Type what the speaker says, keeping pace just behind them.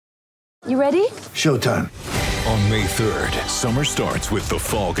You ready? Showtime. On May 3rd, summer starts with The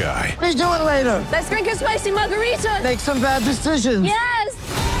Fall Guy. Let's do it later. Let's drink a spicy margarita. Make some bad decisions. Yes!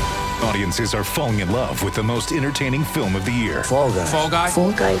 Audiences are falling in love with the most entertaining film of the year. Fall Guy. Fall Guy?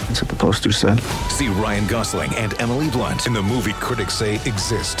 Fall guy. That's what the poster said. See Ryan Gosling and Emily Blunt in the movie critics say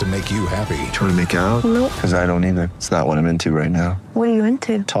exists to make you happy. Trying to make it out? Nope. Because I don't either. It's not what I'm into right now. What are you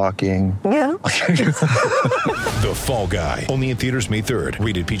into? Talking. Yeah. The Fall Guy. Only in theaters May 3rd.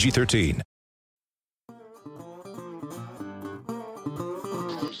 Rated PG-13.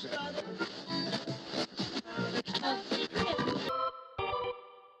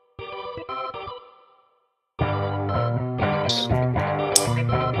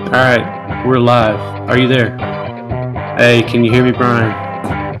 All right, we're live. Are you there? Hey, can you hear me,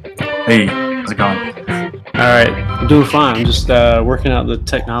 Brian? Hey, how's it going? All right, I'm doing fine. I'm just working out the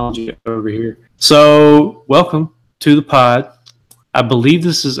technology over here. So, welcome to the pod. I believe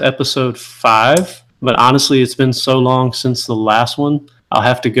this is episode 5, but honestly, it's been so long since the last one. I'll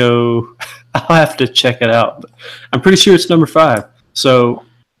have to go. I'll have to check it out. But I'm pretty sure it's number 5. So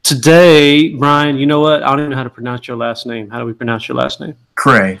today, Brian, you know what? I don't even know how to pronounce your last name. How do we pronounce your last name?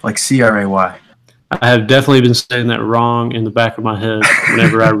 Cray, like C-R-A-Y. I have definitely been saying that wrong in the back of my head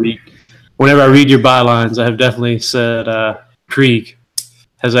whenever I read your bylines. I have definitely said Krieg.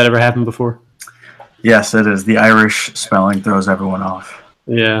 Has that ever happened before? Yes, it is. The Irish spelling throws everyone off.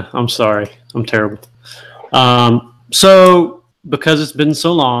 Yeah, I'm sorry. I'm terrible. So because it's been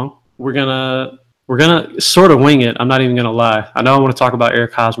so long, we're gonna sort of wing it. I'm not even gonna lie. I know I want to talk about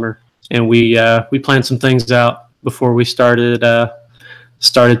Eric Hosmer, and we planned some things out before we started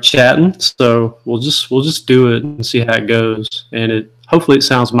chatting. So we'll just do it and see how it goes, and hopefully it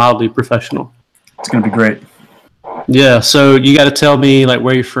sounds mildly professional. It's gonna be great. Yeah. So you got to tell me like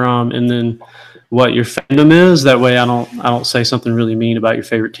where you're from, and then what your fandom is. That way I don't say something really mean about your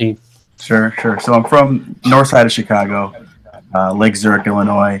favorite team. Sure. So I'm from north side of Chicago, Lake Zurich,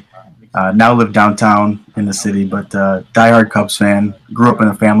 Illinois. Now live downtown in the city, but diehard Cubs fan. Grew up in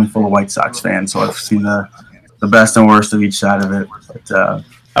a family full of White Sox fans, so I've seen the best and worst of each side of it. But,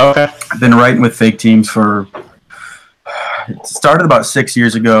 Okay. I've been writing with fake teams it started about 6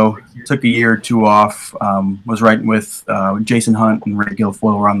 years ago. Took a year or two off. Was writing with Jason Hunt and Ray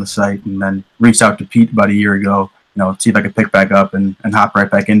Guilfoyle were on the site, and then reached out to Pete about a year ago. See if I could pick back up and hop right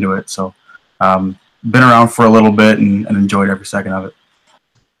back into it. So, been around for a little bit and enjoyed every second of it.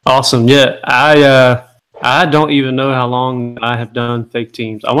 Awesome. Yeah, I don't even know how long I have done fake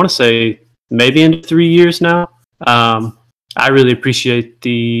teams. I want to say maybe into 3 years now. I really appreciate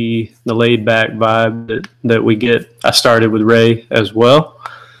the laid back vibe that we get. I started with Ray as well,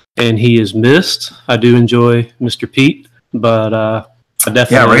 and he is missed. I do enjoy Mr. Pete, but I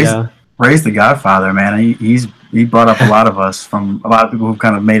definitely Ray's the Godfather, man. He brought up a lot of us from a lot of people who've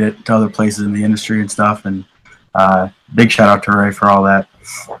kind of made it to other places in the industry and stuff. And big shout out to Ray for all that.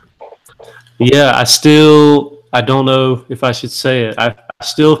 Yeah, I don't know if I should say it. I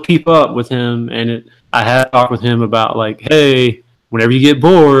still keep up with him, and I have talked with him about like, hey, whenever you get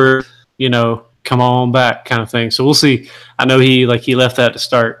bored, come on back kind of thing. So we'll see. I know he left that to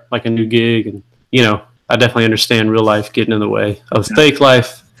start like a new gig, and I definitely understand real life getting in the way of fake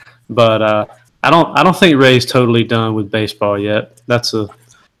life, but I don't think Ray's totally done with baseball yet. I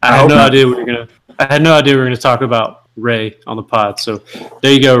had no idea we were gonna talk about Ray on the pod. So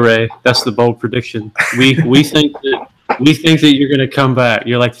there you go, Ray. That's the bold prediction. We think that you're gonna come back.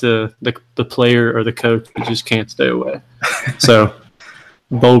 You're like the player or the coach that just can't stay away. So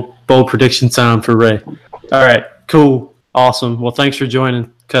bold prediction time for Ray. All right, cool, awesome. Well, thanks for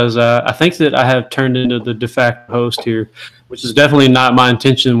joining, because I think that I have turned into the de facto host here, which is definitely not my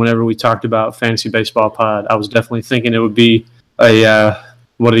intention. Whenever we talked about Fantasy Baseball Pod, I was definitely thinking it would be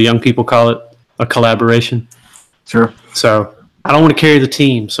what do the young people call it? A collaboration. Sure. So I don't want to carry the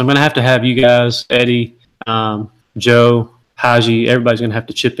team, so I'm going to have you guys, Eddie, Joe, Haji, everybody's going to have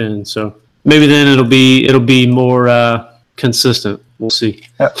to chip in. So maybe then it'll be more consistent. We'll see.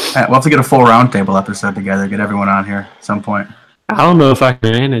 We'll have to get a full roundtable episode together, get everyone on here at some point. I don't know if I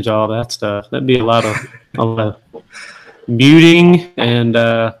can manage all that stuff. That'd be a lot of muting and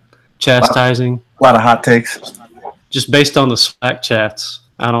chastising. A lot of hot takes. Just based on the Slack chats.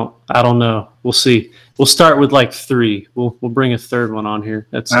 I don't know. We'll see. We'll start with like 3. We'll bring a third one on here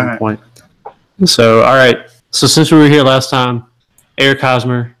at some point. So, all right. So since we were here last time, Eric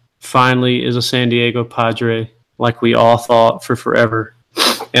Hosmer finally is a San Diego Padre, like we all thought for forever.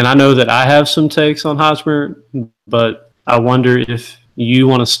 And I know that I have some takes on Hosmer, but I wonder if you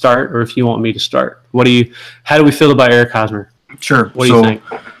want to start or if you want me to start. How do we feel about Eric Hosmer? Sure. What do you think?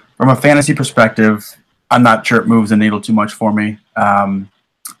 From a fantasy perspective, I'm not sure it moves the needle too much for me.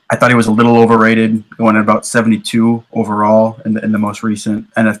 I thought he was a little overrated, going at about 72 overall in the most recent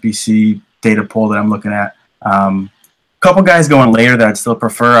NFBC data poll that I'm looking at. Couple guys going later that I'd still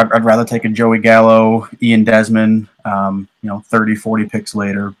prefer. I'd rather take a Joey Gallo, Ian Desmond, 30, 40 picks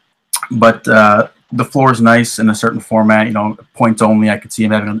later. But the floor is nice in a certain format, points only. I could see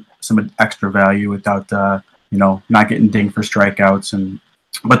him having some extra value without, not getting dinged for strikeouts.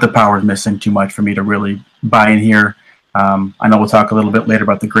 But the power is missing too much for me to really buy in here. I know we'll talk a little bit later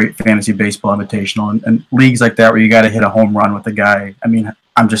about the Great Fantasy Baseball Invitational and leagues like that where you got to hit a home run with a guy. I mean,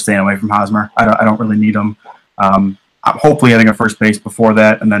 I'm just staying away from Hosmer. I don't really need him. I'm hopefully having a first base before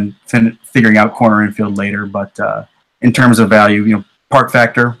that and then figuring out corner infield later. But in terms of value, park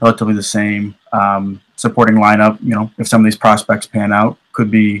factor, relatively the same. Supporting lineup, if some of these prospects pan out,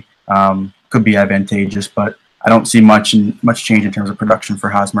 could be advantageous. But I don't see much change in terms of production for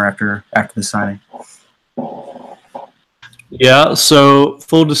Hosmer after the signing. Yeah, so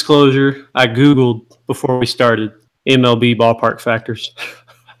full disclosure, I Googled before we started MLB ballpark factors.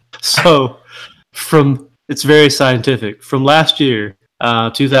 So it's very scientific. From last year,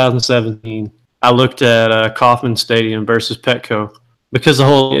 2017, I looked at Kauffman Stadium versus Petco because the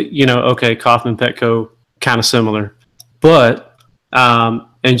whole, Kauffman, Petco, kind of similar. But,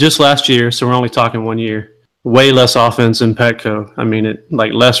 and just last year, so we're only talking 1 year, way less offense in Petco. I mean,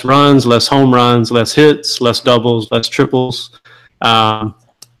 less runs, less home runs, less hits, less doubles, less triples. I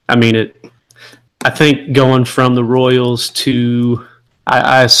think going from the Royals to,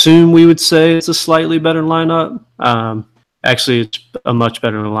 I assume we would say it's a slightly better lineup. Actually, it's a much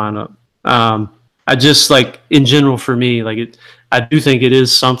better lineup. I just in general for me, I do think it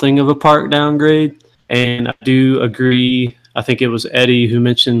is something of a park downgrade, and I do agree. I think it was Eddie who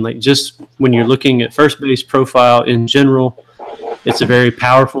mentioned just when you're looking at first base profile in general, it's a very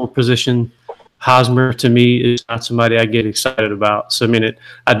powerful position. Hosmer to me is not somebody I get excited about. So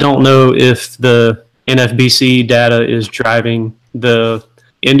I don't know if the NFBC data is driving the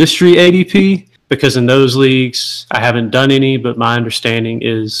industry ADP, because in those leagues I haven't done any, but my understanding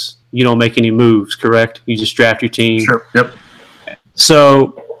is you don't make any moves, correct? You just draft your team. Sure. Yep.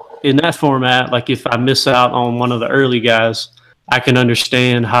 So in that format, if I miss out on one of the early guys, I can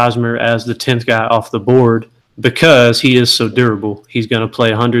understand Hosmer as the 10th guy off the board because he is so durable. He's going to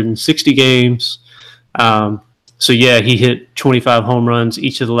play 160 games. He hit 25 home runs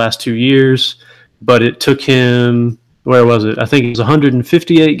each of the last 2 years, but it took him, where was it? I think it was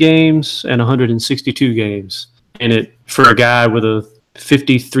 158 games and 162 games. And for a guy with a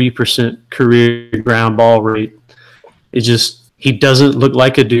 53% career ground ball rate, he doesn't look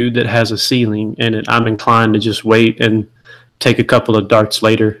like a dude that has a ceiling, and I'm inclined to just wait and take a couple of darts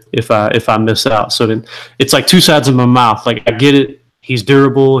later if I miss out. So then it's two sides of my mouth. I get it. He's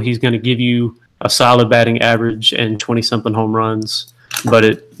durable. He's going to give you a solid batting average and 20-something home runs,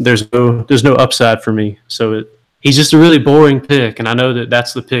 but there's no upside for me. So he's just a really boring pick, and I know that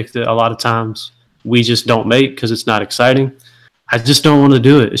that's the pick that a lot of times we just don't make because it's not exciting. I just don't want to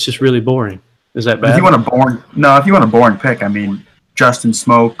do it. It's just really boring. Is that bad? If you want a boring pick, Justin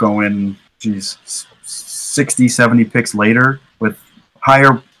Smoke going, 60, 70 picks later with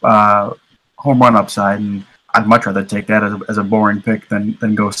higher home run upside, and I'd much rather take that as a boring pick than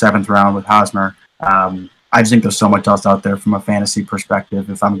go 7th round with Hosmer. I just think there's so much else out there from a fantasy perspective.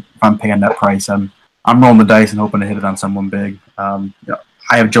 If I'm paying that price, I'm rolling the dice and hoping to hit it on someone big. I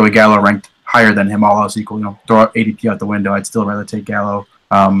have Joey Gallo ranked higher than him, all else equal. Throw ADP out the window. I'd still rather take Gallo.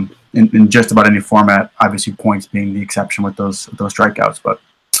 In just about any format, obviously points being the exception with those strikeouts. But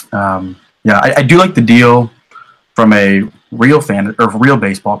I do like the deal from a real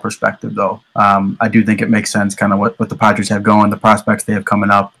baseball perspective, though. I do think it makes sense, kind of what the Padres have going, the prospects they have coming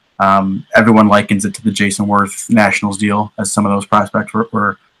up. Everyone likens it to the Jason Worth Nationals deal, as some of those prospects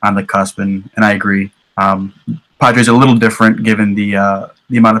were on the cusp, and I agree. Padres are a little different given the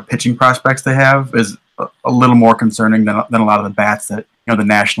amount of pitching prospects they have is a little more concerning than a lot of the bats that the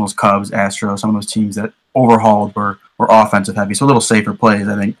Nationals, Cubs, Astros, some of those teams that overhauled were offensive heavy. So a little safer plays,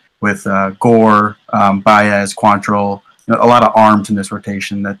 I think, with Gore, Baez, Quantrill, a lot of arms in this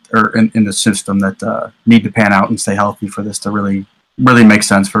rotation in the system that need to pan out and stay healthy for this to really make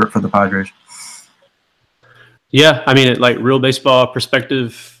sense for the Padres. Yeah, real baseball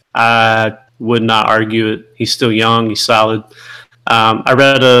perspective, I would not argue it. He's still young. He's solid. I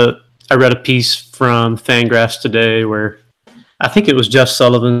read a piece from Fangraphs today where I think it was Jeff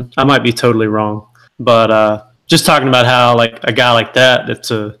Sullivan. I might be totally wrong, but just talking about how a guy like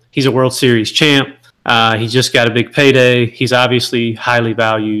that, he's a World Series champ. He just got a big payday. He's obviously highly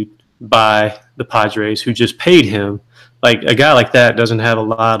valued by the Padres, who just paid him. A guy like that doesn't have a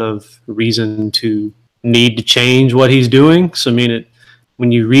lot of reason to need to change what he's doing. So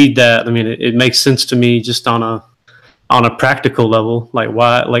when you read that, I mean, it makes sense to me just on a practical level. Like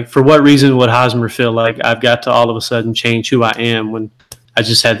why, like for what reason would Hosmer feel like I've got to all of a sudden change who I am when I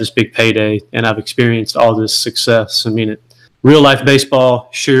just had this big payday and I've experienced all this success? I mean, real life baseball,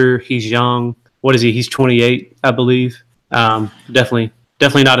 sure, he's young. What is he? He's 28, I believe. Definitely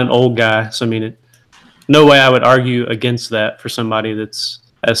not an old guy. So I mean, no way I would argue against that for somebody that's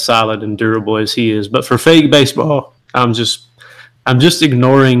as solid and durable as he is. But for fake baseball, I'm just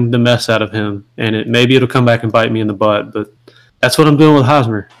ignoring the mess out of him, and maybe it'll come back and bite me in the butt. But that's what I'm doing with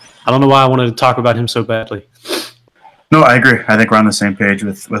Hosmer. I don't know why I wanted to talk about him so badly. No, I agree. I think we're on the same page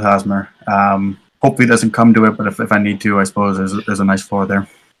with Hosmer. Hopefully it doesn't come to it, but if I need to, I suppose there's a nice floor there.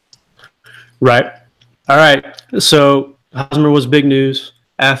 Right. All right. So Hosmer was big news.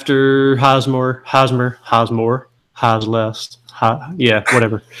 After Hosmer,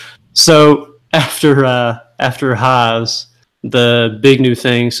 whatever. So after Hos, the big new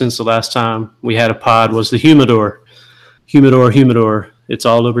thing since the last time we had a pod was the humidor. It's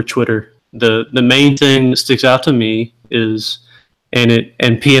all over Twitter. The main thing that sticks out to me is, and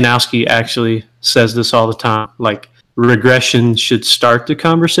Pianowski actually says this all the time, like regression should start the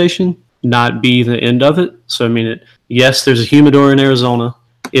conversation, not be the end of it. So I mean, yes, there's a humidor in Arizona.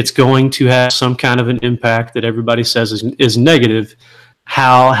 It's going to have some kind of an impact that everybody says is negative.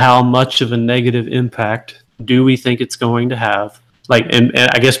 How much of a negative impact do we think it's going to have? Like, and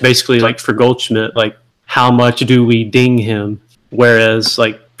I guess basically like for Goldschmidt, like how much do we ding him? Whereas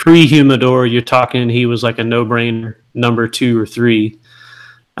like pre-humidor, you're talking he was like a no-brainer number 2 or 3.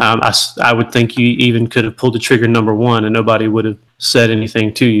 I would think you even could have pulled the trigger number 1 and nobody would have said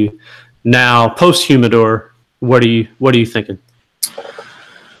anything to you. Now post-humidor, what are you thinking?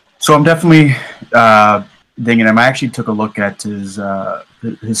 So I'm definitely dinging him. I actually took a look at his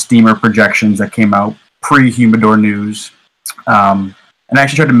steamer projections that came out pre-humidor news, and I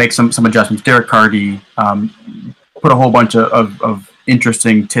actually tried to make some adjustments. Derek Carty put a whole bunch of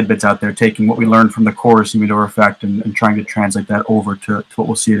interesting tidbits out there, taking what we learned from the Coors humidor effect and trying to translate that over to what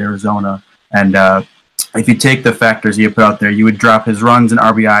we'll see at Arizona. And if you take the factors he put out there, you would drop his runs and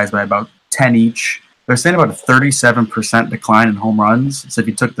RBIs by about 10 each. They're saying about a 37% decline in home runs. So if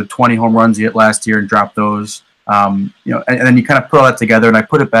you took the 20 home runs he hit last year and dropped those, and then you kind of put all that together, and I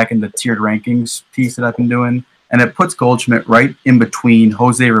put it back in the tiered rankings piece that I've been doing, and it puts Goldschmidt right in between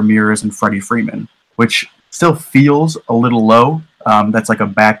Jose Ramirez and Freddie Freeman, which still feels a little low. That's like a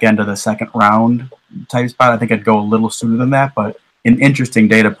back end of the second round type spot. I think I'd go a little sooner than that, but an interesting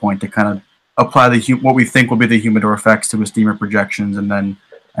data point to kind of apply what we think will be the humidor effects to his steamer projections, and then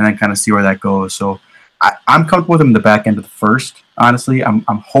kind of see where that goes. So I'm comfortable with him in the back end of the first. Honestly, I'm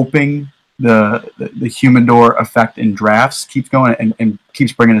hoping the humidor effect in drafts keeps going and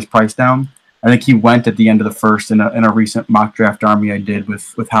keeps bringing his price down. I think he went at the end of the first in a recent mock draft army I did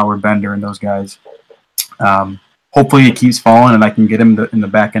with Howard Bender and those guys. Hopefully it keeps falling and I can get him in the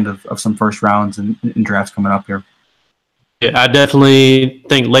back end of some first rounds and drafts coming up here. Yeah, I definitely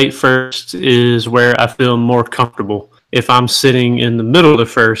think late first is where I feel more comfortable. If I'm sitting in the middle of the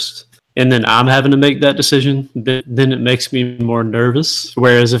first and then I'm having to make that decision, then it makes me more nervous.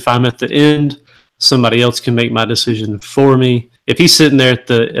 Whereas if I'm at the end, somebody else can make my decision for me. If he's sitting there at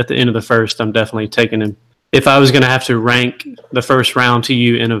the end of the first, I'm definitely taking him. If I was going to have to rank the first round to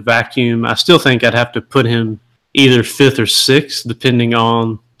you in a vacuum, I still think I'd have to put him either 5th or 6th, depending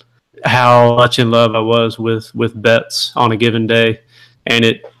on how much in love I was with Betts on a given day. And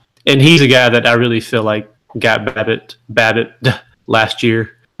he's a guy that I really feel like got Babbitt last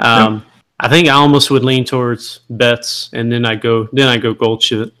year. I think I almost would lean towards Betts, and then I go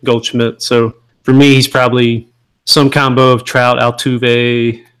Goldschmidt. So for me, he's probably some combo of Trout,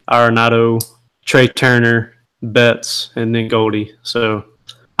 Altuve, Arenado, Trey Turner, Betts, and then Goldie. So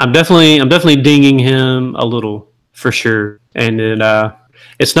I'm definitely dinging him a little for sure, and then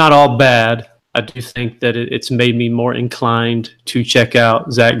it's not all bad. I do think that it's made me more inclined to check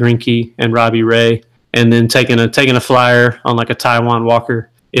out Zach Greinke and Robbie Ray, and then taking a flyer on like a Taijuan Walker.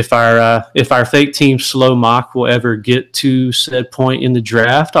 If our fake team slow mock will ever get to said point in the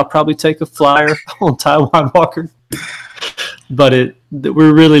draft, I'll probably take a flyer on Taijuan Walker. But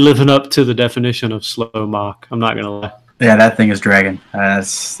we're really living up to the definition of slow mock. I'm not gonna lie. Yeah, that thing is dragging.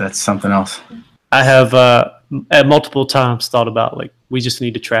 That's something else. I have at multiple times thought about like we just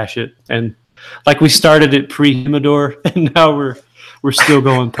need to trash it, and like we started it pre-humidor, and now we're still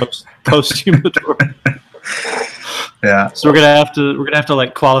going post-humidor. Yeah. So we're gonna have to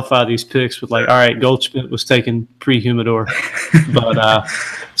like qualify these picks with like, all right, Goldschmidt was taken pre-humidor, but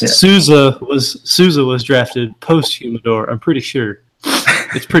Souza was drafted post-humidor. I'm pretty sure.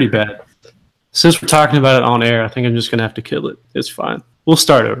 It's pretty bad. Since we're talking about it on air, I think I'm just gonna have to kill it. It's fine. we'll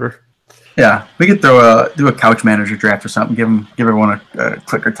start over. Yeah, we could do a couch manager draft or something. Give everyone a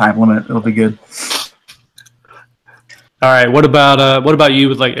quicker time limit. It'll be good. All right. What about you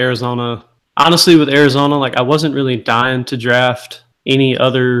with like Arizona? Honestly, with Arizona, like I wasn't really dying to draft any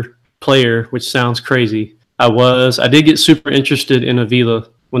other player, which sounds crazy. I did get super interested in Avila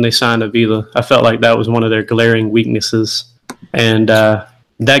when they signed Avila. I felt like that was one of their glaring weaknesses. And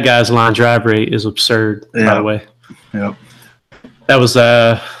that guy's line drive rate is absurd, by the way. Yep. That was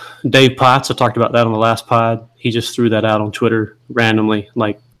Dave Potts. I talked about that on the last pod. He just threw that out on Twitter randomly.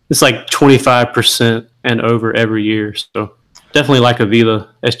 Like it's like 25% and over every year. So definitely like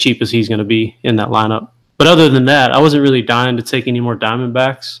Avila, as cheap as he's going to be in that lineup. But other than that, I wasn't really dying to take any more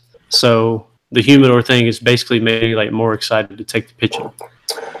Diamondbacks. So the Humidor thing is basically made me like more excited to take the pitching.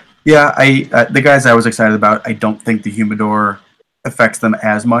 Yeah, the guys I was excited about, I don't think the Humidor affects them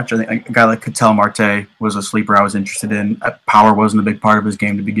as much. I think a guy like Ketel Marte was a sleeper I was interested in. Power wasn't a big part of his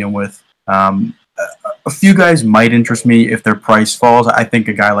game to begin with. A few guys might interest me if their price falls. I think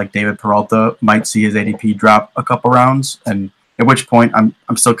a guy like David Peralta might see his ADP drop a couple rounds, and at which point I'm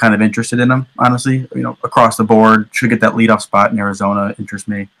still kind of interested in him, honestly. Across the board, should get that leadoff spot in Arizona interests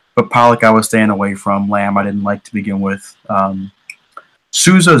me. But Pollock I was staying away from. Lamb I didn't like to begin with.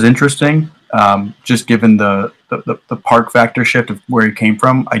 Souza is interesting, just given the park factor shift of where he came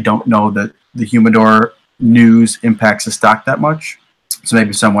from. I don't know that the Humidor news impacts the stock that much. So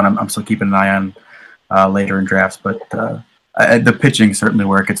maybe someone I'm still keeping an eye on later in drafts. But the pitching certainly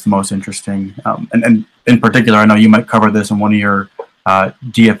where it gets the most interesting. And in particular, I know you might cover this in one of your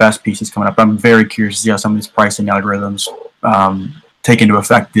DFS pieces coming up. I'm very curious to see how some of these pricing algorithms take into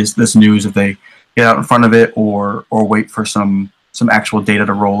effect this news, if they get out in front of it or wait for some actual data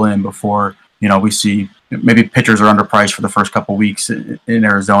to roll in before we see maybe pitchers are underpriced for the first couple weeks in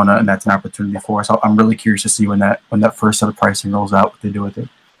Arizona, and that's an opportunity for us. I'm really curious to see when that first set of pricing rolls out, what they do with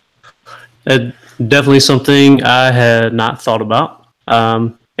it. Definitely something I had not thought about,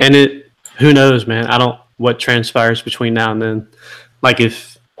 and who knows, man? I don't what transpires between now and then. Like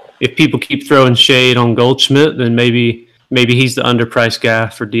if people keep throwing shade on Goldschmidt, then maybe he's the underpriced guy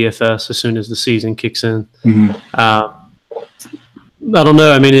for DFS as soon as the season kicks in. Mm-hmm. I don't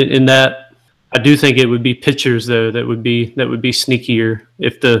know. I mean, in that, I do think it would be pitchers though that would be sneakier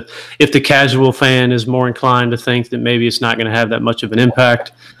if the casual fan is more inclined to think that maybe it's not going to have that much of an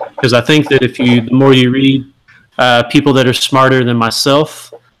impact. Because I think that the more you read people that are smarter than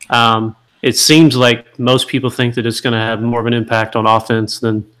myself, it seems like most people think that it's going to have more of an impact on offense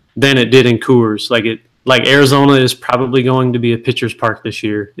than it did in Coors. Like Arizona is probably going to be a pitcher's park this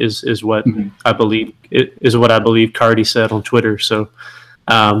year is what I believe. It is what I believe Cardi said on Twitter. So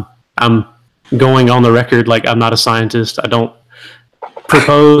I'm going on the record like I'm not a scientist. I don't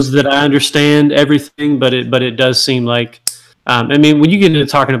propose that I understand everything, but it does seem like I mean, when you get into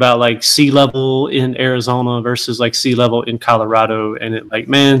talking about like sea level in Arizona versus like sea level in Colorado, and it like,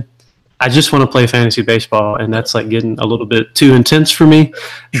 man, I just want to play fantasy baseball, and that's like getting a little bit too intense for me.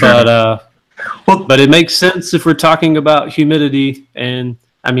 Sure. But it makes sense if we're talking about humidity, and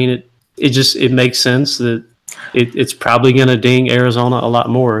I mean it makes sense that it's probably going to ding Arizona a lot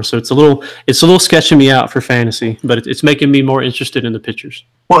more. So it's a little sketching me out for fantasy, but it's making me more interested in the pitchers.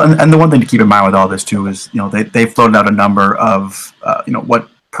 Well, and the one thing to keep in mind with all this too is they floated out a number of what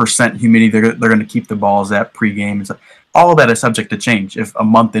percent humidity they're going to keep the balls at pregame. It's all of that is subject to change. If a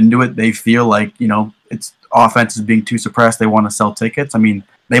month into it they feel like it's offense is being too suppressed, they want to sell tickets. I mean,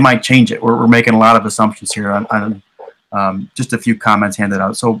 they might change it. We're making a lot of assumptions here on just a few comments handed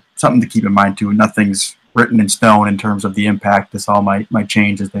out. So something to keep in mind too. Nothing's written in stone in terms of the impact. This all might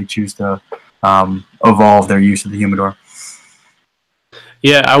change as they choose to evolve their use of the Humidor.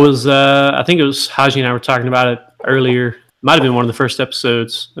 Yeah, I think it was Haji and I were talking about it earlier. Might have been one of the first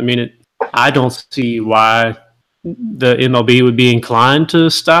episodes. I mean, I don't see why the MLB would be inclined to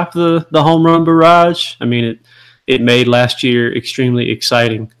stop the home run barrage. I mean, it made last year extremely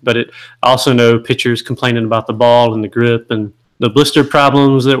exciting, but it also know pitchers complaining about the ball and the grip and the blister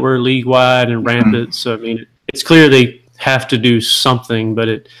problems that were league-wide and rampant. So, I mean, it's clear they have to do something,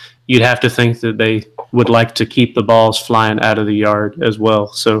 but you'd have to think that they would like to keep the balls flying out of the yard as well.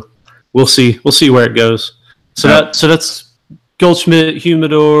 So we'll see. We'll see where it goes. So that's Goldschmidt,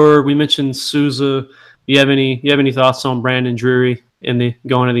 Humidor. We mentioned Souza. You have any thoughts on Brandon Drury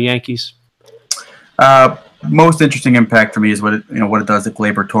going to the Yankees? Most interesting impact for me is what it does to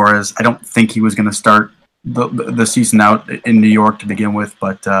Gleyber Torres. I don't think he was going to start the season out in New York to begin with,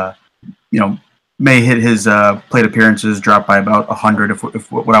 but may hit his plate appearances, drop by about 100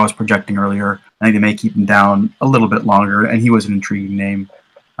 if what I was projecting earlier. I think they may keep him down a little bit longer, and he was an intriguing name.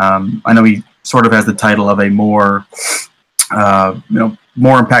 I know he sort of has the title of a more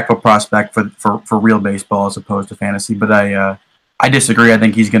more impactful prospect for real baseball as opposed to fantasy. But I disagree. I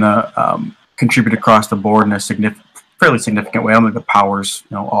think he's going to contribute across the board in a fairly significant way. I don't think the power's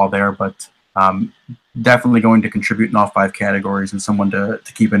all there, but definitely going to contribute in all 5 categories and someone to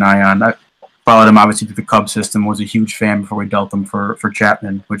keep an eye on. I followed him obviously through the Cubs system, was a huge fan before we dealt him for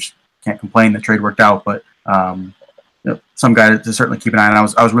Chapman, which can't complain. The trade worked out, but some guy to certainly keep an eye on.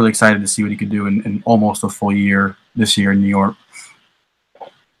 I was really excited to see what he could do in almost a full year this year in New York.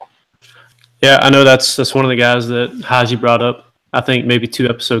 Yeah, I know that's one of the guys that Haji brought up, I think maybe 2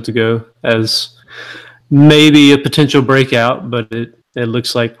 episodes ago, as maybe a potential breakout, but it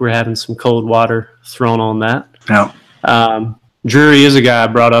looks like we're having some cold water thrown on that. Yeah. Drury is a guy I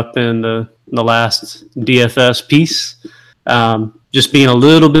brought up in the last DFS piece, just being a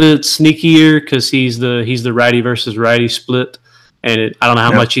little bit sneakier because he's the righty versus righty split, and I don't know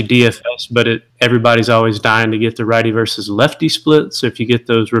how much you DFS, but everybody's always dying to get the righty versus lefty split. So if you get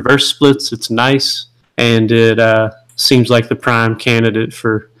those reverse splits, it's nice, and it seems like the prime candidate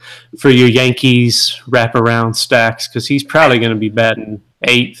for your Yankees wraparound stacks because he's probably going to be batting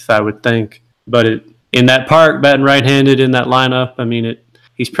 8th, I would think. But in that park, batting right-handed in that lineup, I mean,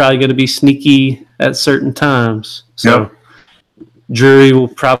 he's probably going to be sneaky at certain times. So Drury will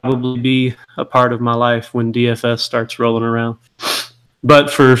probably be a part of my life when DFS starts rolling around.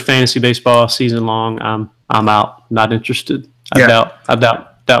 But for fantasy baseball season long, I'm out, not interested. I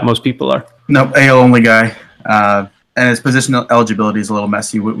doubt most people are. Nope, AL only guy. And his position eligibility is a little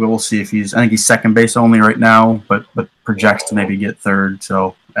messy. We'll see if I think he's second base only right now, but projects to maybe get third.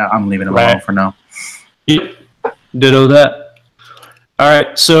 So I'm leaving him alone for now. Yep. Ditto that. All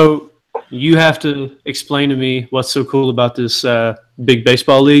right. So you have to explain to me what's so cool about this big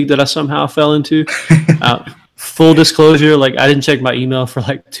baseball league that I somehow fell into. Full disclosure, I didn't check my email for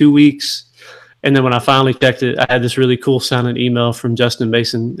 2 weeks. And then when I finally checked it, I had this really cool sounding email from Justin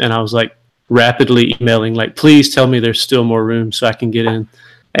Mason. And I was rapidly emailing, please tell me there's still more room so I can get in.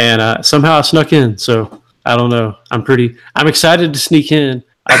 And somehow I snuck in. So I don't know. I'm excited to sneak in.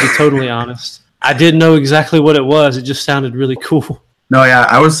 I'll be totally honest. I didn't know exactly what it was. It just sounded really cool. No, yeah,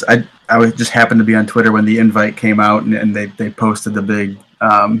 I was just happened to be on Twitter when the invite came out and they posted the big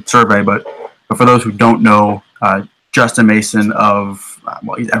survey. But for those who don't know, Justin Mason of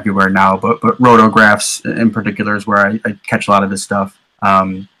he's everywhere now, but Rotographs in particular is where I catch a lot of this stuff.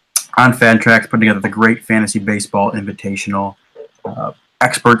 On Fantrax, putting together the Great Fantasy Baseball Invitational.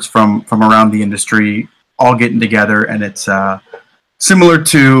 Experts from around the industry all getting together, and it's similar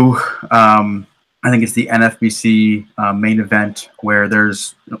to I think it's the NFBC main event where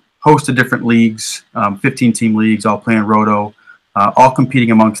there's a host of different leagues, 15-team leagues, all playing Roto, all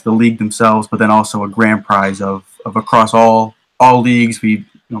competing amongst the league themselves, but then also a grand prize of across all leagues. We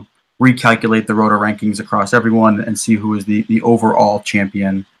recalculate the Roto rankings across everyone and see who is the overall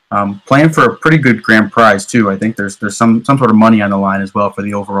champion. Playing for a pretty good grand prize too. I think there's some sort of money on the line as well for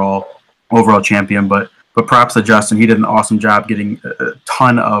the overall champion. But props to Justin. He did an awesome job getting a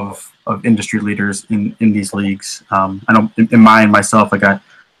ton of industry leaders in these leagues. I know in myself, I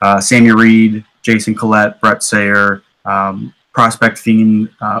got Sammy Reed, Jason Collette, Brett Sayer, Prospect Fiend,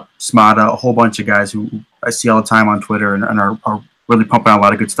 Smada, a whole bunch of guys who I see all the time on Twitter and are really pumping out a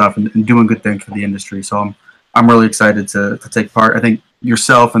lot of good stuff and doing good things for the industry. So I'm really excited to take part. I think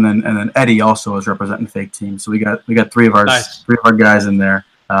yourself and then Eddie also is representing Fake Team. So we got three of our guys in there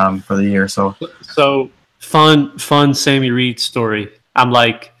for the year. So fun Sammy Reed story.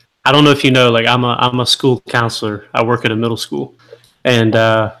 I don't know if you know, I'm a school counselor. I work at a middle school, and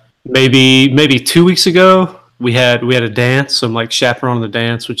maybe 2 weeks ago we had a dance. So I'm chaperoning the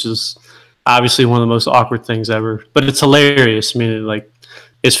dance, which is obviously one of the most awkward things ever, but it's hilarious. I mean,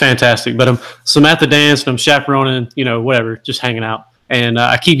 it's fantastic. But I'm at the dance and I'm chaperoning, whatever, just hanging out, and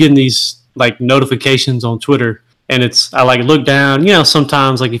I keep getting these notifications on Twitter. And I look down,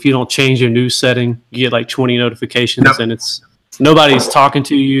 sometimes if you don't change your news setting, you get 20 notifications. Yep. And it's nobody's talking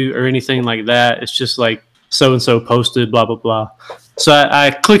to you or anything like that. It's just so-and-so posted, blah, blah, blah. So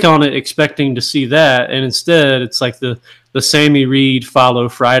I click on it expecting to see that. And instead it's the Sammy Reed follow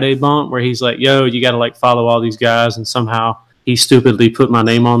Friday bump where he's yo, you got to follow all these guys. And somehow he stupidly put my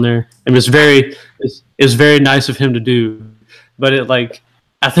name on there. And it's very nice of him to do. But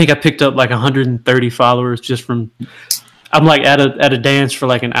I think I picked up 130 followers just from. I'm at a dance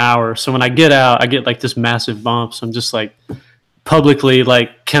for an hour. So when I get out, I get this massive bump. So I'm just publicly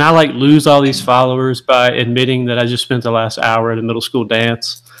can I lose all these followers by admitting that I just spent the last hour at a middle school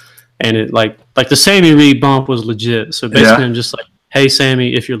dance? And it the Sammy Reed bump was legit. So basically, I'm just hey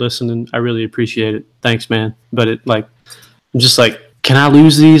Sammy, if you're listening, I really appreciate it. Thanks, man. But I'm just can I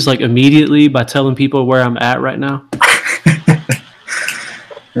lose these immediately by telling people where I'm at right now?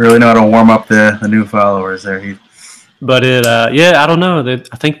 You really know how to warm up the new followers there, Heath. But I don't know.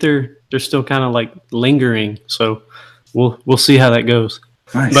 I think they're still kind of like lingering. So we'll see how that goes.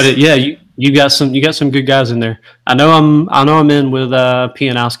 Nice. But you got some good guys in there. I know I'm in with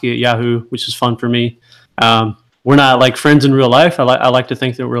Pianowski at Yahoo, which is fun for me. We're not like friends in real life. I like to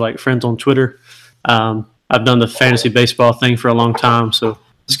think that we're like friends on Twitter. I've done the fantasy baseball thing for a long time, so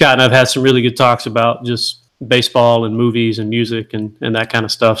Scott and I've had some really good talks about just baseball and movies and music and that kind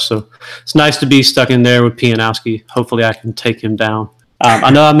of stuff. So it's nice to be stuck in there with Pianowski. Hopefully I can take him down.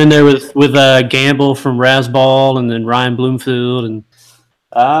 I know I'm in there with Gamble from Razzball, and then Ryan Bloomfield and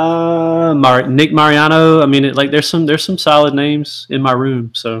Nick Mariano. I mean, there's some solid names in my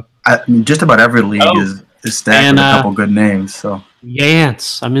room. So just about every league is stacked with a couple good names. So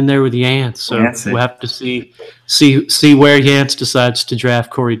Yance, I'm in there with Yance. So Yancey. We'll have to see where Yance decides to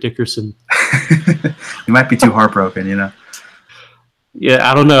draft Corey Dickerson. He might be too heartbroken, you know. Yeah,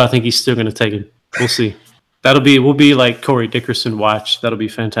 I don't know. I think he's still going to take him. We'll see. We'll be like Corey Dickerson watch. That'll be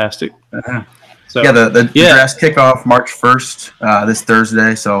fantastic. Uh-huh. So, the drafts kick off March 1st, this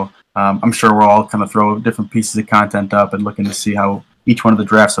Thursday. So I'm sure we'll all kind of throw different pieces of content up and looking to see how each one of the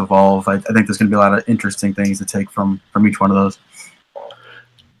drafts evolve. I think there's going to be a lot of interesting things to take from each one of those.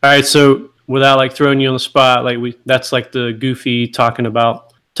 All right, so without like throwing you on the spot, that's like the goofy talking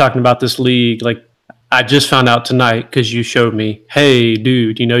about this league. Like I just found out tonight because you showed me, hey,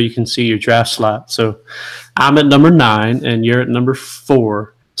 dude, you can see your draft slot. So I'm at number 9 and you're at number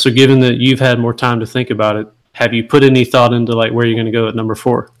 4. So given that you've had more time to think about it, have you put any thought into like where you're going to go at number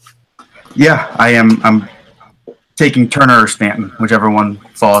 4? Yeah, I am. I'm taking Turner or Stanton, whichever one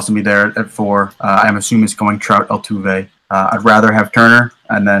falls to me there at 4. I'm assuming it's going Trout, Altuve. I'd rather have Turner,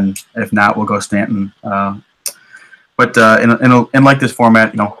 and then if not, we'll go Stanton. But in like this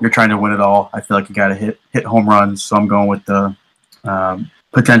format, you're trying to win it all. I feel like you got to hit home runs. So I'm going with the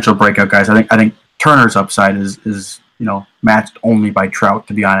potential breakout guys. I think Turner's upside is matched only by Trout.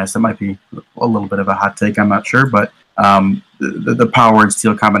 To be honest, that might be a little bit of a hot take. I'm not sure, but the power and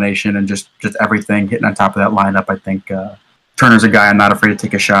steal combination and just everything hitting on top of that lineup. I think Turner's a guy I'm not afraid to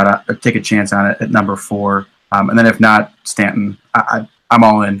take a shot at or take a chance on it at number 4. And then if not, Stanton, I'm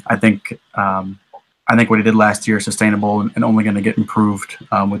all in. I think what he did last year is sustainable and only going to get improved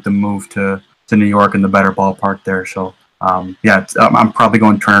with the move to New York and the better ballpark there. So I'm probably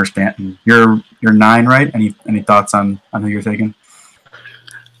going Turner, Stanton. You're 9, right? Any thoughts on who you're taking?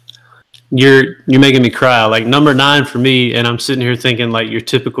 You're making me cry. Like number 9 for me, and I'm sitting here thinking like your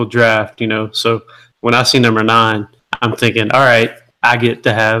typical draft. So when I see number 9, I'm thinking, all right, I get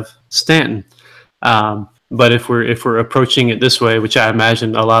to have Stanton. But if we're approaching it this way, which I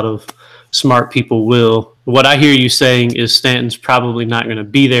imagine a lot of smart people will, what I hear you saying is Stanton's probably not going to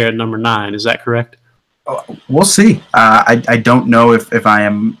be there at number 9. Is that correct? We'll see. I don't know if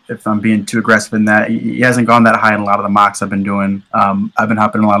I'm being too aggressive in that. He hasn't gone that high in a lot of the mocks I've been doing. I've been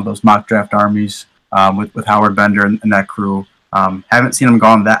hopping in a lot of those mock draft armies with Howard Bender and that crew. Haven't seen him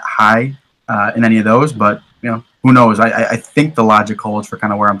gone that high in any of those, but who knows? I think the logic holds for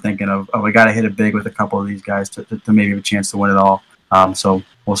kind of where I'm thinking of. We got to hit it big with a couple of these guys to maybe have a chance to win it all. So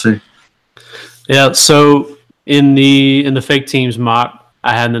we'll see. Yeah. So in the fake teams mock,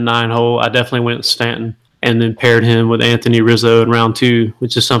 I had the 9 hole. I definitely went with Stanton and then paired him with Anthony Rizzo in round 2,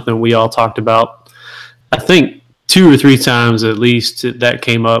 which is something we all talked about. I think 2 or 3 times at least that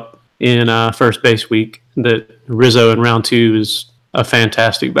came up in first base week that Rizzo in round 2 is a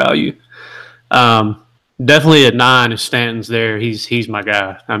fantastic value. Definitely at 9, if Stanton's there, he's my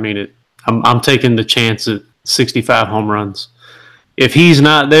guy. I mean, I'm taking the chance at 65 home runs. If he's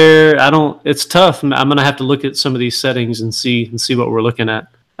not there, it's tough. I'm going to have to look at some of these settings and see what we're looking at.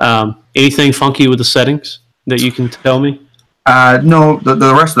 Anything funky with the settings that you can tell me? No,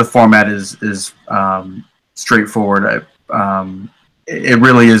 the rest of the format is straightforward. It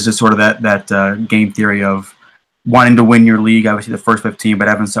really is just sort of that game theory of wanting to win your league, obviously the first 15, but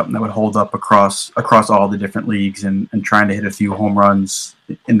having something that would hold up across all the different leagues and trying to hit a few home runs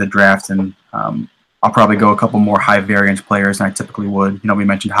in the draft. And I'll probably go a couple more high variance players than I typically would. We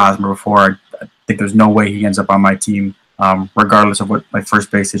mentioned Hosmer before. I think there's no way he ends up on my team, regardless of what my first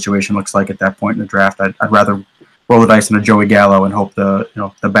base situation looks like at that point in the draft. I'd rather roll the dice on a Joey Gallo and hope the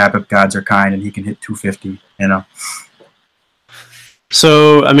BABIP gods are kind and he can hit 250.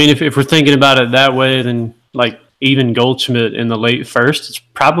 So I mean, if we're thinking about it that way, then like even Goldschmidt in the late first, it's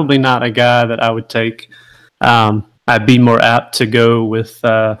probably not a guy that I would take. I'd be more apt to go with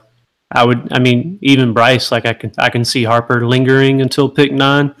even Bryce. Like I can see Harper lingering until pick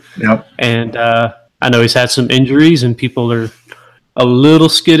 9. Yep. And I know he's had some injuries and people are a little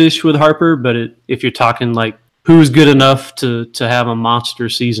skittish with Harper, but if you're talking like who's good enough to have a monster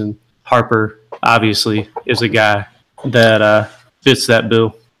season. Harper, obviously, is a guy that fits that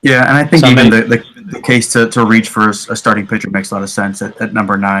bill. Yeah, and I think even the case to reach for a starting pitcher makes a lot of sense at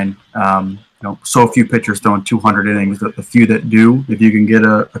number 9. So few pitchers throwing 200 innings. The few that do, if you can get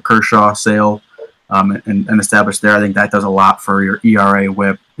a Kershaw, Sale, and establish there, I think that does a lot for your ERA,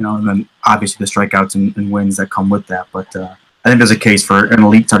 WHIP, and then obviously the strikeouts and wins that come with that. But I think there's a case for an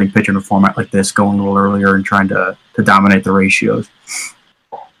elite starting pitcher in a format like this, going a little earlier and trying to dominate the ratios.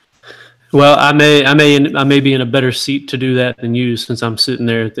 Well, I may be in a better seat to do that than you, since I'm sitting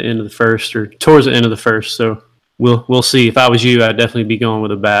there at the end of the first or towards the end of the first. So we'll see. If I was you, I'd definitely be going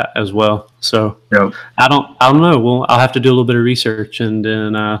with a bat as well. So yep. I don't know. Well, I'll have to do a little bit of research and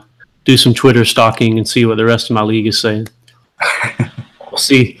then do some Twitter stalking and see what the rest of my league is saying. We'll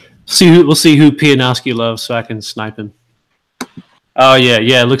see who Pianowski loves, so I can snipe him. Oh yeah.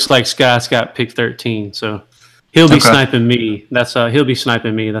 It looks like Scott's got pick 13, so he'll be sniping me. He'll be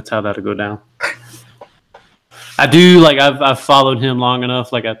sniping me. That's how that'll go down. I do I've followed him long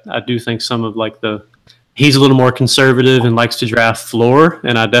enough. I do think some of he's a little more conservative and likes to draft floor,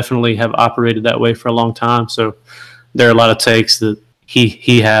 and I definitely have operated that way for a long time. So there are a lot of takes that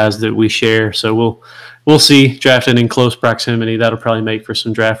he has that we share. So we'll see. Drafting in close proximity, that'll probably make for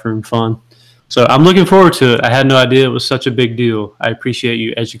some draft room fun. So I'm looking forward to it. I had no idea it was such a big deal. I appreciate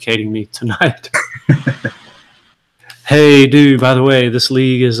you educating me tonight. Hey, dude, by the way, this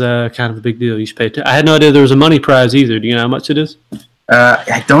league is kind of a big deal. You should pay attention. I had no idea there was a money prize either. Do you know how much it is?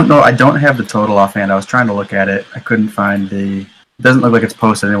 I don't know. I don't have the total offhand. I was trying to look at it. I couldn't find it doesn't look like it's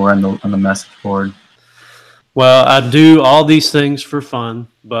posted anywhere on the message board. Well, I do all these things for fun,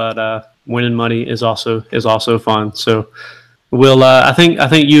 but winning money is also fun. So we'll I think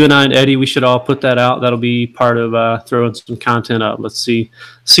you and I and Eddie, we should all put that out. That'll be part of throwing some content up. Let's see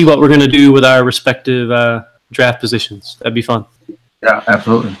what we're going to do with our respective draft positions. That'd be fun. Yeah,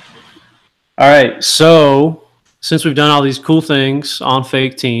 absolutely. All right, so since we've done all these cool things on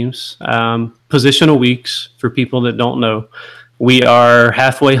fake teams, positional weeks for people that don't know, we are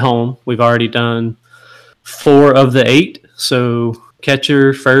halfway home. We've already done 4 of the 8. So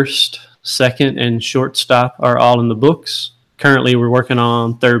catcher, first, second, and shortstop are all in the books. Currently, we're working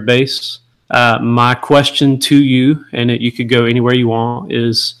on third base. My question to you, and you could go anywhere you want,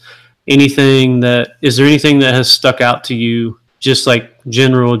 is there anything that has stuck out to you, just like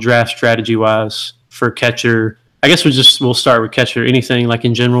general draft strategy wise for catcher? I guess we'll start with catcher. Anything like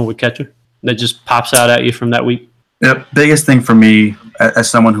in general with catcher that just pops out at you from that week? The biggest thing for me, as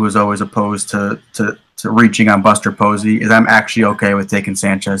someone who is always opposed to reaching on Buster Posey, is I'm actually okay with taking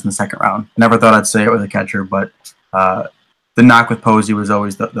Sanchez in the second round. Never thought I'd say it with a catcher, but the knock with Posey was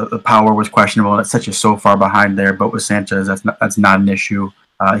always the power was questionable, and it's such so far behind there. But with Sanchez, that's not an issue.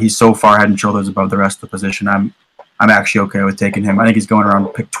 He's so far head and shoulders above the rest of the position. I'm actually okay with taking him. I think he's going around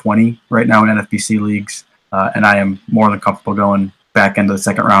pick 20 right now in NFBC leagues, and I am more than comfortable going back into the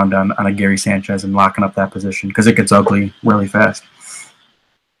second round on a Gary Sanchez and locking up that position because it gets ugly really fast.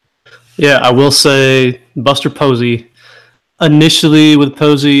 Yeah, I will say Buster Posey. Initially with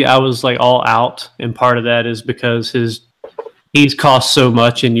Posey, I was all out, and part of that is because he's cost so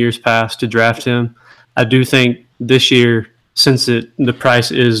much in years past to draft him. I do think this year, since the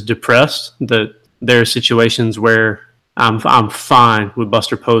price is depressed, that there are situations where I'm fine with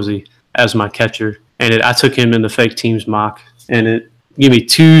Buster Posey as my catcher, and I took him in the fake teams mock. And give me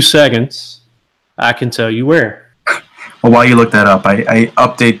 2 seconds, I can tell you where. Well, while you look that up, I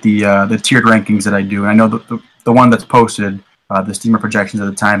update the tiered rankings that I do. And I know the one that's posted, the Steamer projections at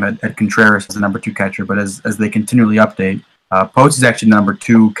the time had Contreras as the number 2 catcher, but as they continually update, Posey is actually the number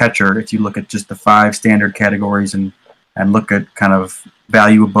 2 catcher if you look at just the 5 standard categories and look at kind of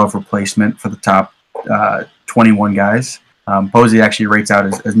value above replacement for the top 21 guys. Posey actually rates out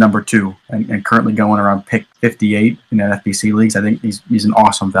as number 2 and currently going around pick 58 in NFBC leagues. I think he's an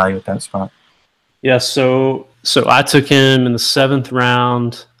awesome value at that spot. Yeah, so I took him in the 7th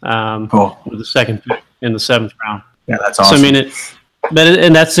round, with the second pick in the 7th round. Yeah, that's awesome. So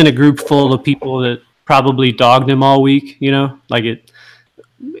and that's in a group full of people that probably dogged him all week.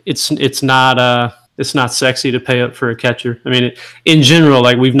 It's not sexy to pay up for a catcher. I mean, in general,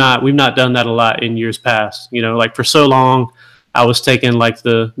 we've not done that a lot in years past. For so long, I was taking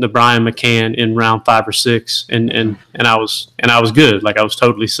the Brian McCann in round 5 or 6, and I was good. I was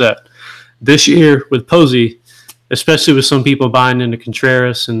totally set. This year with Posey, especially with some people buying into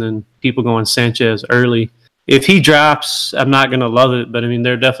Contreras and then people going Sanchez early, if he drops, I'm not going to love it. But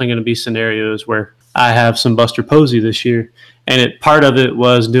there are definitely going to be scenarios where I have some Buster Posey this year, and part of it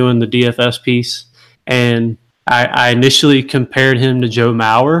was doing the DFS piece. And I initially compared him to Joe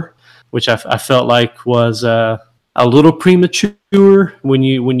Mauer, which I felt like was a little premature when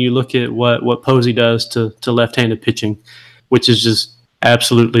you look at what Posey does to left-handed pitching, which is just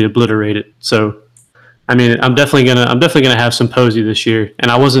absolutely obliterated. So, I mean, I'm definitely gonna have some Posey this year, and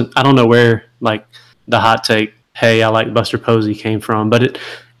I don't know where like the hot take, hey, I like Buster Posey came from, but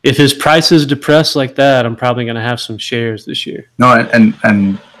if his price is depressed like that, I'm probably gonna have some shares this year. No,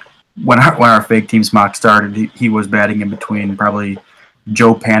 and when our fake teams mock started, he was batting in between probably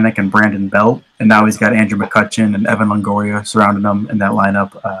Joe Panic and Brandon Belt, and now he's got Andrew McCutchen and Evan Longoria surrounding him in that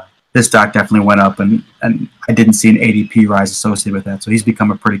lineup. His stock definitely went up, and I didn't see an ADP rise associated with that. So he's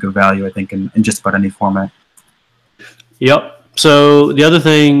become a pretty good value, I think, in just about any format. Yep. So the other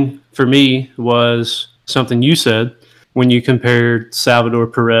thing for me was something you said when you compared Salvador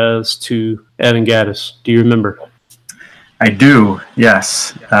Perez to Evan Gattis. Do you remember? I do,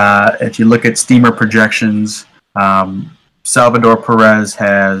 yes. If you look at Steamer projections, Salvador Perez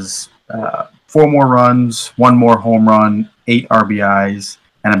has 4 more runs, 1 more home run, 8 RBIs,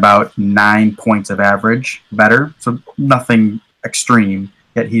 and about 9 points of average better. So nothing extreme,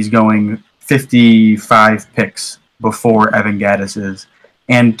 yet he's going 55 picks before Evan Gattis is.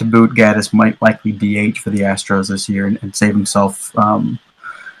 And to boot, Gattis might likely DH for the Astros this year and save himself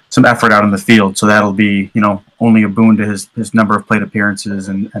some effort out in the field. So that'll be, only a boon to his number of plate appearances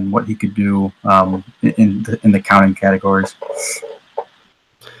and what he could do in the counting categories.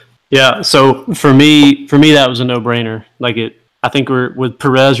 Yeah. So for me, that was a no-brainer. I think with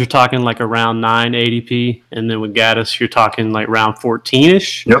Perez, you're talking like around 9 ADP, and then with Gattis, you're talking like around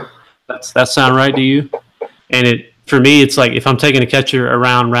 14-ish. Yep. That sound right to you? And for me, it's like if I'm taking a catcher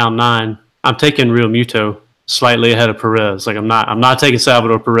around round 9, I'm taking Real Muto slightly ahead of Perez. Like I'm not taking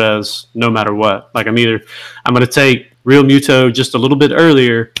Salvador Perez no matter what. Like I'm going to take Real Muto just a little bit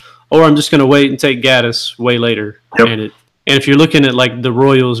earlier, or I'm just going to wait and take Gattis way later. Yep. And if you're looking at like the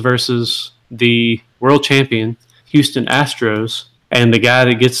Royals versus the world champion Houston Astros, and the guy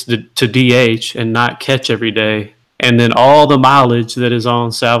that gets to DH and not catch every day, and then all the mileage that is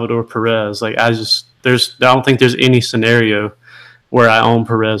on Salvador Perez, like I don't think there's any scenario where I own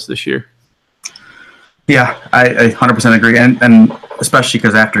Perez this year. Yeah, I 100% agree, and especially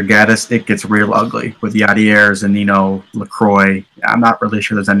because after Gattis, it gets real ugly with Yadier, Zunino, LaCroix. I'm not really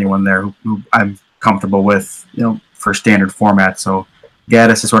sure there's anyone there who I'm comfortable with, for standard format. So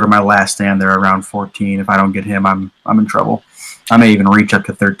Gattis is sort of my last stand there around 14. If I don't get him, I'm in trouble. I may even reach up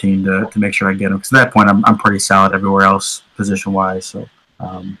to 13 to make sure I get him. Because at that point, I'm pretty solid everywhere else position wise. So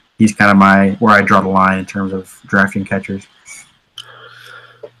he's kind of where I draw the line in terms of drafting catchers.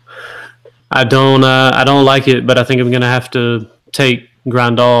 I don't like it, but I think I'm going to have to take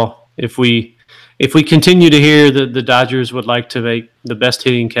Grandal if we continue to hear that the Dodgers would like to make the best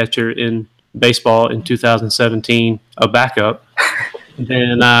hitting catcher in baseball in 2017 a backup.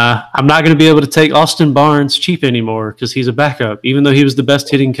 Then I'm not going to be able to take Austin Barnes cheap anymore because he's a backup, even though he was the best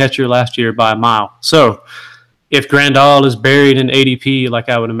hitting catcher last year by a mile. So if Grandal is buried in ADP like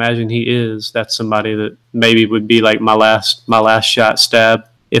I would imagine he is, that's somebody that maybe would be like my last shot stab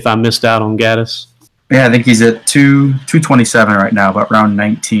if I missed out on Gattis. Yeah, I think he's at 227 right now, but round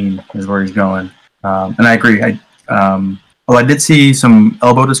 19 is where he's going. And I agree. I did see some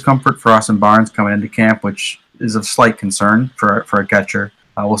elbow discomfort for Austin Barnes coming into camp, which is of slight concern for a catcher.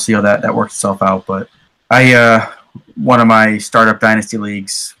 We'll see how that works itself out. But one of my startup dynasty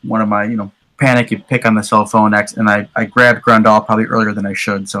leagues, one of my panic, you pick on the cell phone and I grabbed Grandal probably earlier than I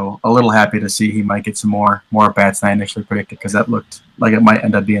should. So a little happy to see he might get some more bats than I initially predicted, because that looked like it might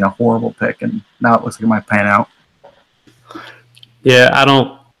end up being a horrible pick, and now it looks like it might pan out. Yeah,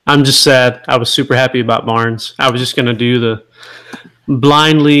 I'm just sad. I was super happy about Barnes. I was just going to do the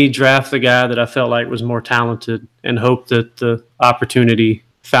blindly draft the guy that I felt like was more talented and hope that the opportunity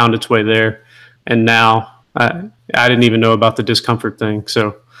found its way there. And now I didn't even know about the discomfort thing.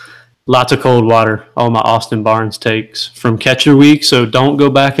 So lots of cold water, all my Austin Barnes takes from Catcher Week. So don't go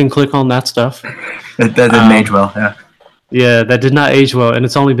back and click on that stuff. That didn't age well, yeah. Yeah, that did not age well. And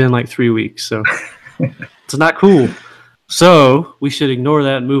it's only been like 3 weeks. So it's not cool. So we should ignore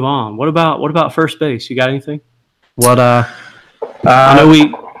that and move on. What about first base? You got anything? I know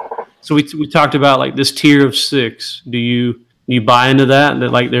we talked about like this tier of 6. Do you buy into that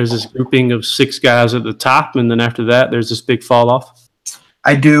like there's this grouping of 6 guys at the top, and then after that there's this big fall off?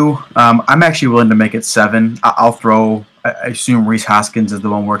 I do. I'm actually willing to make it 7. I'll throw. I assume Rhys Hoskins is the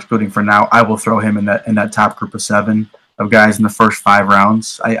one we're excluding for now. I will throw him in that top group of 7 of guys in the first 5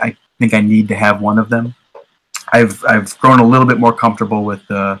 rounds. I think I need to have one of them. I've grown a little bit more comfortable with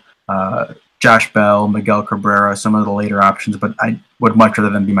Josh Bell, Miguel Cabrera, some of the later options, but I would much rather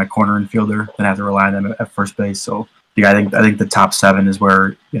than be my corner infielder than have to rely on them at first base. So yeah, I think the top 7 is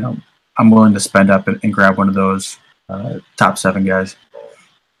where I'm willing to spend up and grab one of those top 7 guys.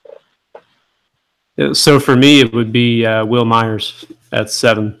 So for me, it would be Will Myers at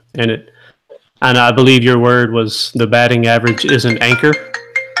 7, and I believe your word was the batting average is an anchor.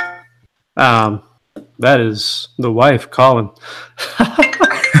 That is the wife calling.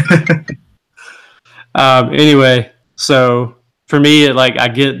 Anyway, so for me, I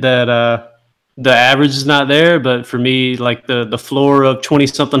get that the average is not there, but for me, like the floor of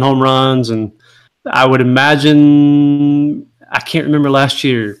 20-something home runs, and I would imagine, I can't remember last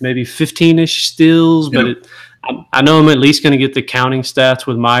year, maybe 15-ish steals, but I know I'm at least going to get the counting stats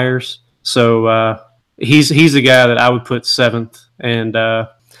with Myers. So he's the guy that I would put 7th, and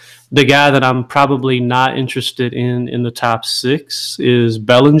the guy that I'm probably not interested in the top 6 is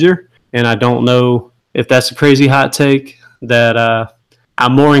Bellinger, and I don't know if that's a crazy hot take, that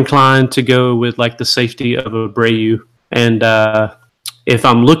I'm more inclined to go with like the safety of Abreu. And if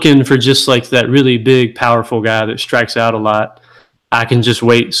I'm looking for just like that really big, powerful guy that strikes out a lot, I can just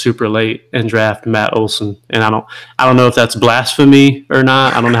wait super late and draft Matt Olson. And I don't know if that's blasphemy or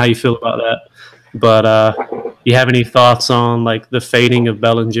not. I don't know how you feel about that. But you have any thoughts on like the fading of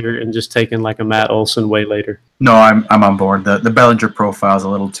Bellinger and just taking like a Matt Olson way later? No, I'm on board. The Bellinger profile is a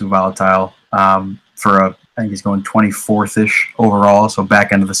little too volatile I think he's going 24th-ish overall, so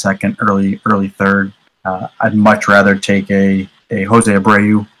back end of the second, early third. I'd much rather take a Jose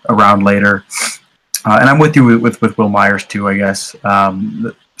Abreu around later. And I'm with you with Will Myers too, I guess.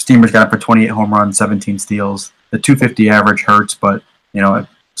 The Steamers got up for 28 home runs, 17 steals. The 250 average hurts, but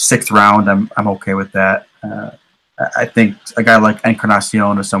 6th round, I'm okay with that. I think a guy like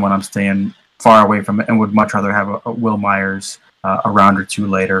Encarnacion is someone I'm staying far away from and would much rather have a Will Myers a round or 2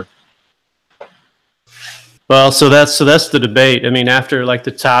 later. Well, so that's the debate. I mean, after like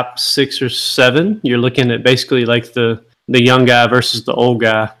the top 6 or 7, you're looking at basically like the young guy versus the old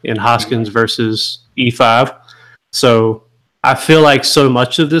guy in Hoskins versus E5. So I feel like so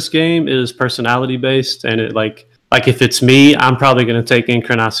much of this game is personality based, and it like if it's me, I'm probably going to take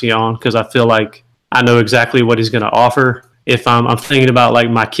Encarnacion because I feel like I know exactly what he's going to offer. If I'm thinking about like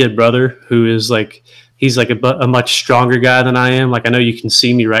my kid brother, who is like, he's like a much stronger guy than I am. Like I know you can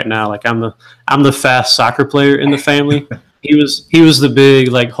see me right now. Like I'm the fast soccer player in the family. He was the big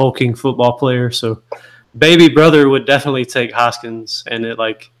like hulking football player. So baby brother would definitely take Hoskins, and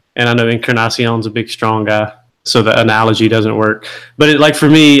I know Encarnacion's a big strong guy. So the analogy doesn't work. But for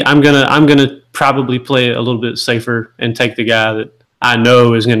me, I'm gonna probably play it a little bit safer and take the guy that I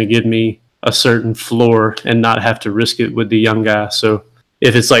know is gonna give me a certain floor and not have to risk it with the young guy. So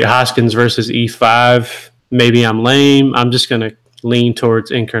if it's like Hoskins versus E5, maybe I'm lame. I'm just going to lean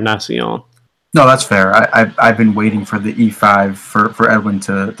towards Encarnacion. No, that's fair. I've been waiting for the E5 for Edwin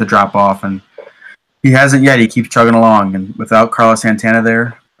to drop off, and he hasn't yet. He keeps chugging along, and without Carlos Santana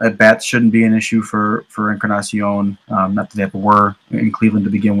there, at bats shouldn't be an issue for Encarnacion. Not that they ever were in Cleveland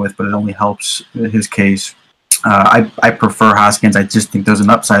to begin with, but it only helps his case. I prefer Hoskins. I just think there's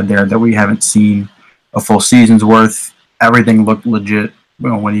an upside there that we haven't seen a full season's worth. Everything looked legit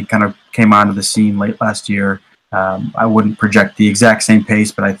when he kind of came onto the scene late last year. I wouldn't project the exact same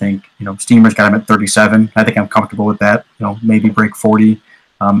pace, but I think Steamers got him at 37. I think I'm comfortable with that. Maybe break 40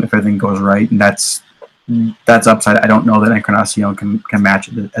 if everything goes right, and that's upside. I don't know that Encarnacion can match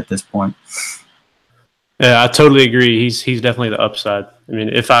it at this point. Yeah, I totally agree. He's definitely the upside. I mean,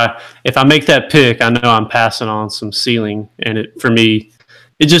 if I make that pick, I know I'm passing on some ceiling, and for me,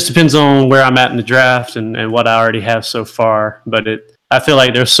 it just depends on where I'm at in the draft and what I already have so far. But I feel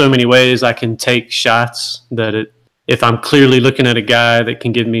like there's so many ways I can take shots that if I'm clearly looking at a guy that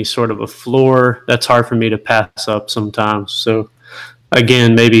can give me sort of a floor, that's hard for me to pass up sometimes. So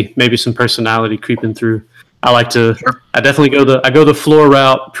again, maybe some personality creeping through. I definitely go the floor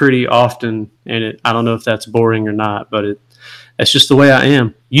route pretty often, and I don't know if that's boring or not, but that's just the way I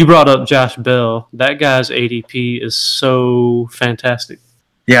am. You brought up Josh Bell. That guy's ADP is so fantastic.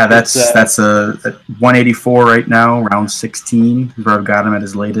 Yeah, that's a 184 right now, round 16. Where I've got him at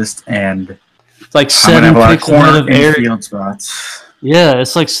his latest, and it's like 7 picks ahead of Eric. Field spots. Yeah,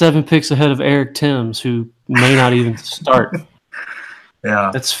 it's like 7 picks ahead of Eric Timms, who may not even start.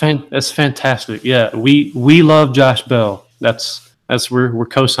 Yeah, that's fantastic. Yeah, we love Josh Bell. That's we're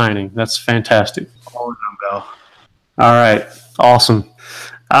co-signing. That's fantastic. All Bell. All right, awesome.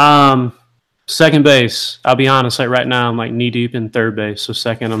 Second base, I'll be honest, like right now I'm like knee deep in third base. So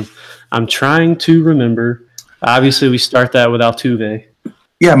second, I'm trying to remember. Obviously, we start that with Altuve.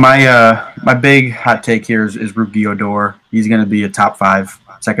 Yeah, my big hot take here is Rookie Odor. He's going to be a top 5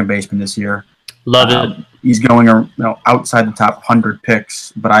 second baseman this year. Love it. He's going outside the top 100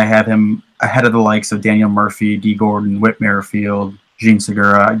 picks, but I have him ahead of the likes of Daniel Murphy, D. Gordon, Whit Merrifield, Jean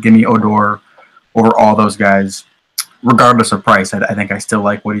Segura. Give me Odor over all those guys, regardless of price. I think I still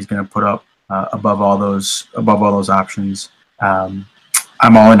like what he's going to put up above all those options.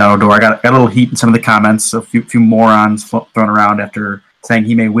 I'm all in on Odor. I got a little heat in some of the comments. A few morons thrown around after saying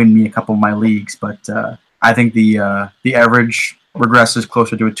he may win me a couple of my leagues, but I think the average regresses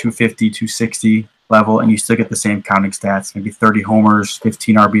closer to a 250, 260 level, and you still get the same counting stats, maybe 30 homers,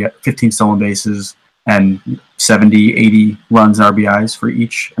 15 stolen bases, and 70, 80 runs and RBIs for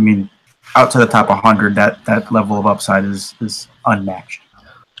each. I mean, out to the top 100, that level of upside is unmatched.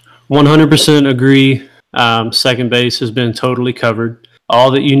 100% agree. Second base has been totally covered.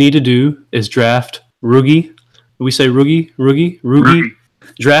 All that you need to do is draft Roogie. We say Roogie.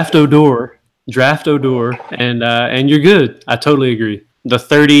 Draft Odor, and you're good. I totally agree. The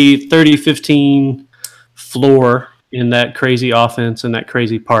 30-15 floor in that crazy offense and that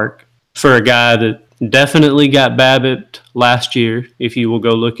crazy park for a guy that definitely got BABIP last year. If you will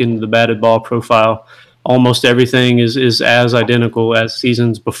go look into the batted ball profile, almost everything is as identical as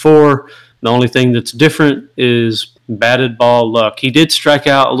seasons before. The only thing that's different is batted ball luck. He did strike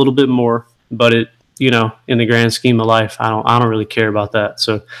out a little bit more, but it, in the grand scheme of life, I don't really care about that.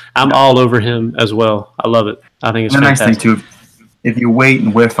 So I'm all over him as well. I love it. I think it's fantastic. The nice thing too, if you wait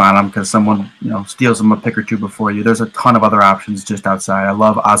and whiff on him because someone steals him a pick or two before you, there's a ton of other options just outside. I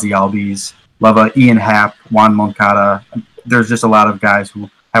love Ozzy Albies, love Ian Happ, Juan Moncada. There's just a lot of guys who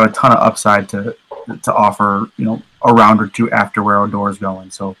have a ton of upside to offer, a round or two after where Odor's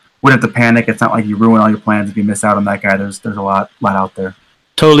going. So wouldn't have to panic. It's not like you ruin all your plans if you miss out on that guy. There's a lot out there.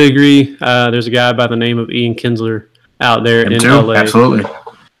 Totally agree. There's a guy by the name of Ian Kinsler out there in LA. Absolutely.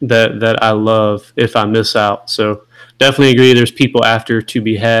 That I love if I miss out. So definitely agree. There's people after to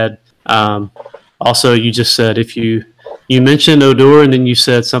be had. Also, you just said if you mentioned Odor and then you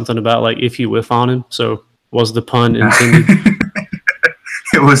said something about like if you whiff on him. So was the pun intended?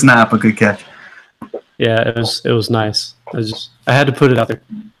 It was not, but good catch. Yeah, it was nice. I had to put it out there.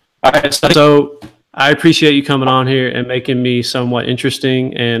 All right, so I appreciate you coming on here and making me somewhat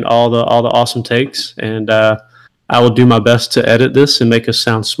interesting and all the awesome takes. And I will do my best to edit this and make us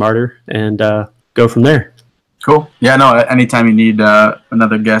sound smarter and go from there. Cool. Yeah, no, anytime you need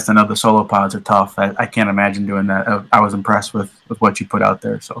another guest, I know the solo pods are tough. I can't imagine doing that. I was impressed with what you put out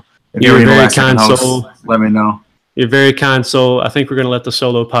there. So if you're a very host, kind soul. Let me know. You're a very kind soul. I think we're going to let the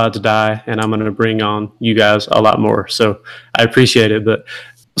solo pods die, and I'm going to bring on you guys a lot more. So I appreciate it. But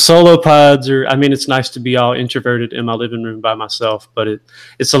solo pods it's nice to be all introverted in my living room by myself, but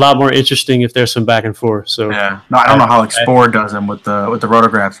it's a lot more interesting if there's some back and forth. So yeah, no, I don't know how Spore does them with the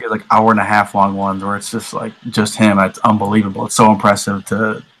rotographs. He has like hour and a half long ones where it's just him. It's unbelievable. It's so impressive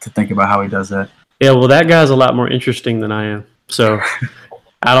to think about how he does that. Yeah, well, that guy's a lot more interesting than I am. So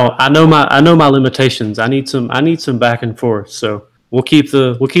I know my limitations. I need some back and forth. So we'll keep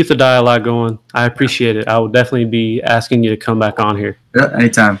the dialogue going. I appreciate it. I will definitely be asking you to come back on here. Yeah,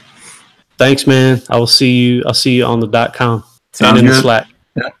 anytime. Thanks, man. I'll see you on the .com Sounds and in good. the Slack.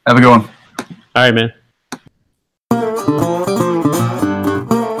 Yeah, have a good one. All right, man.